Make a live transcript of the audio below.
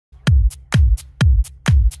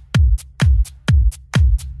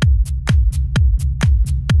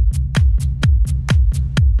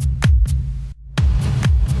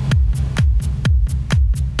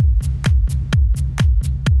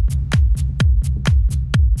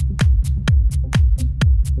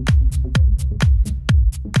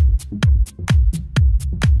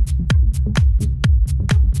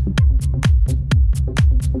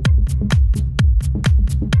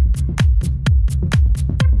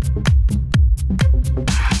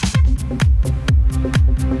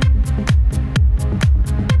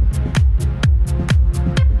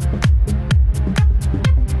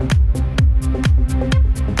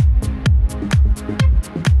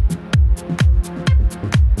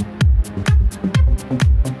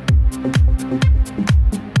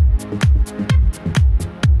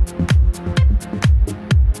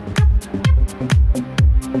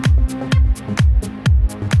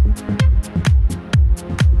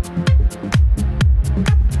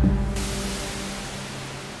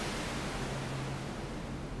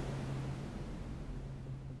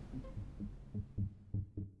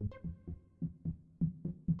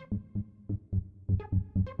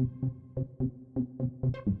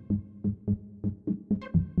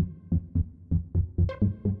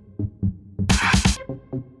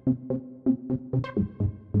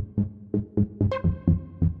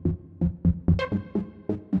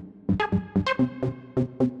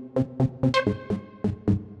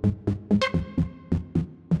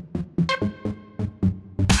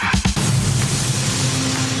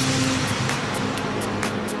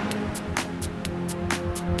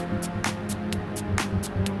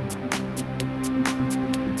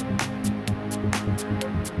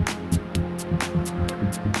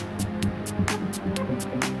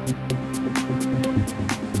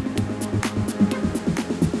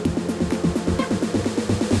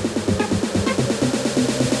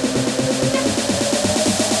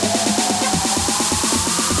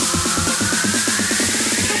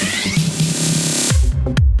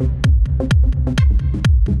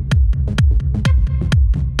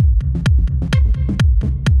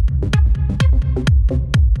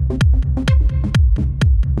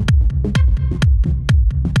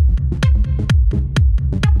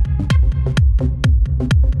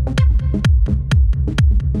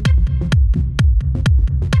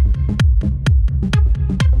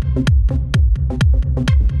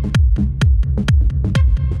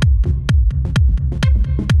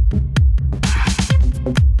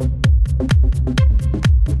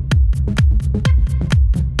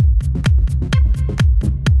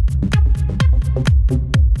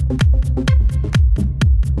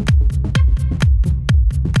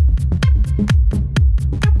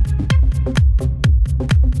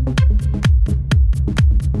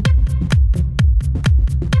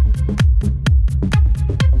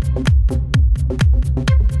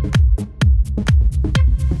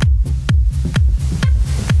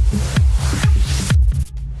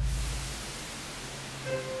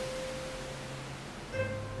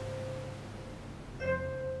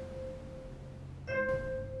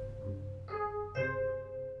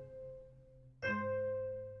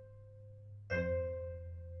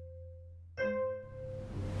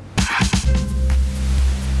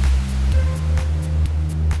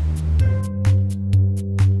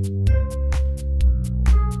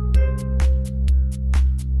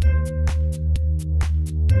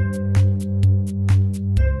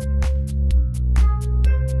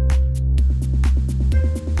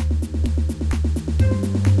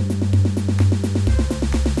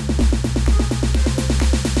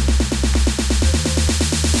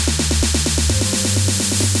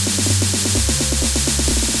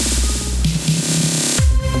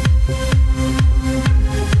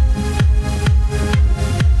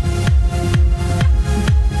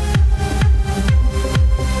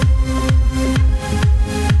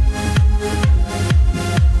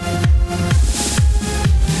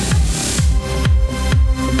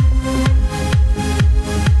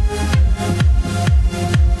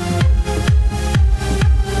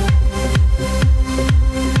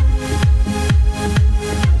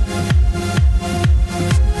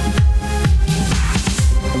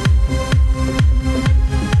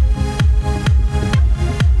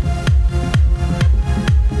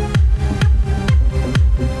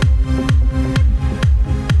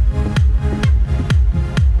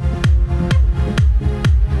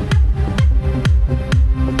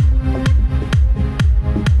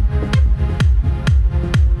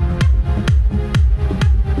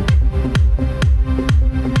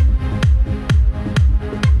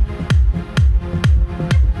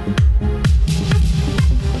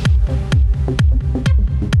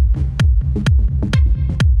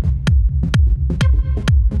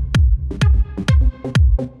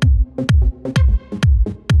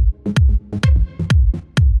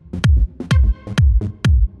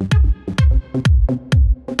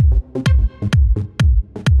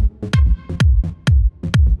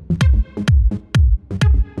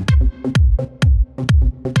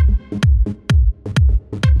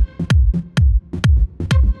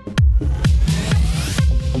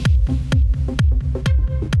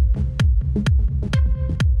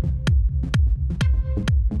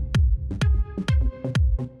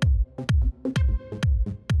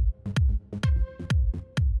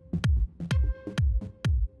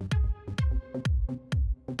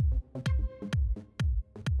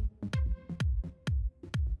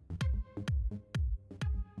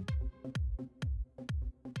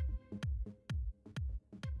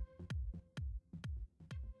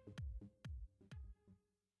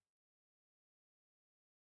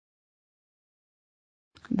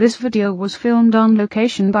This video was filmed on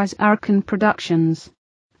location by Zarrakan Productions.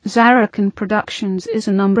 Zarrakan Productions is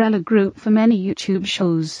an umbrella group for many YouTube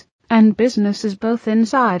shows and businesses both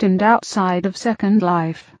inside and outside of Second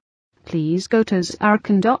Life. Please go to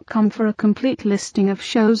zarrakan.com for a complete listing of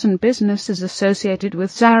shows and businesses associated with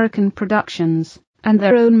Zarrakan Productions, and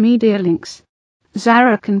their own media links.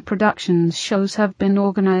 Zarrakan Productions shows have been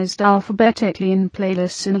organized alphabetically in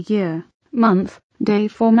playlists in a year, month, day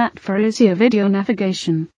format for easier video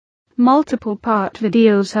navigation. Multiple part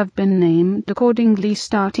videos have been named accordingly,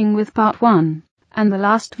 starting with part 1, and the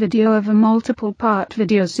last video of a multiple part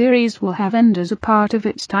video series will have end as a part of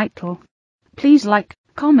its title. Please like,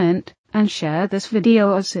 comment, and share this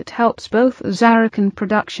video as it helps both Zarrakan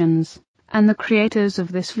Productions and the creators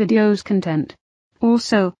of this video's content.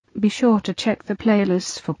 Also, be sure to check the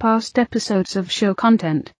playlists for past episodes of show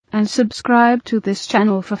content, and subscribe to this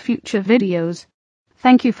channel for future videos.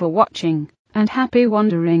 Thank you for watching, and happy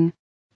wandering.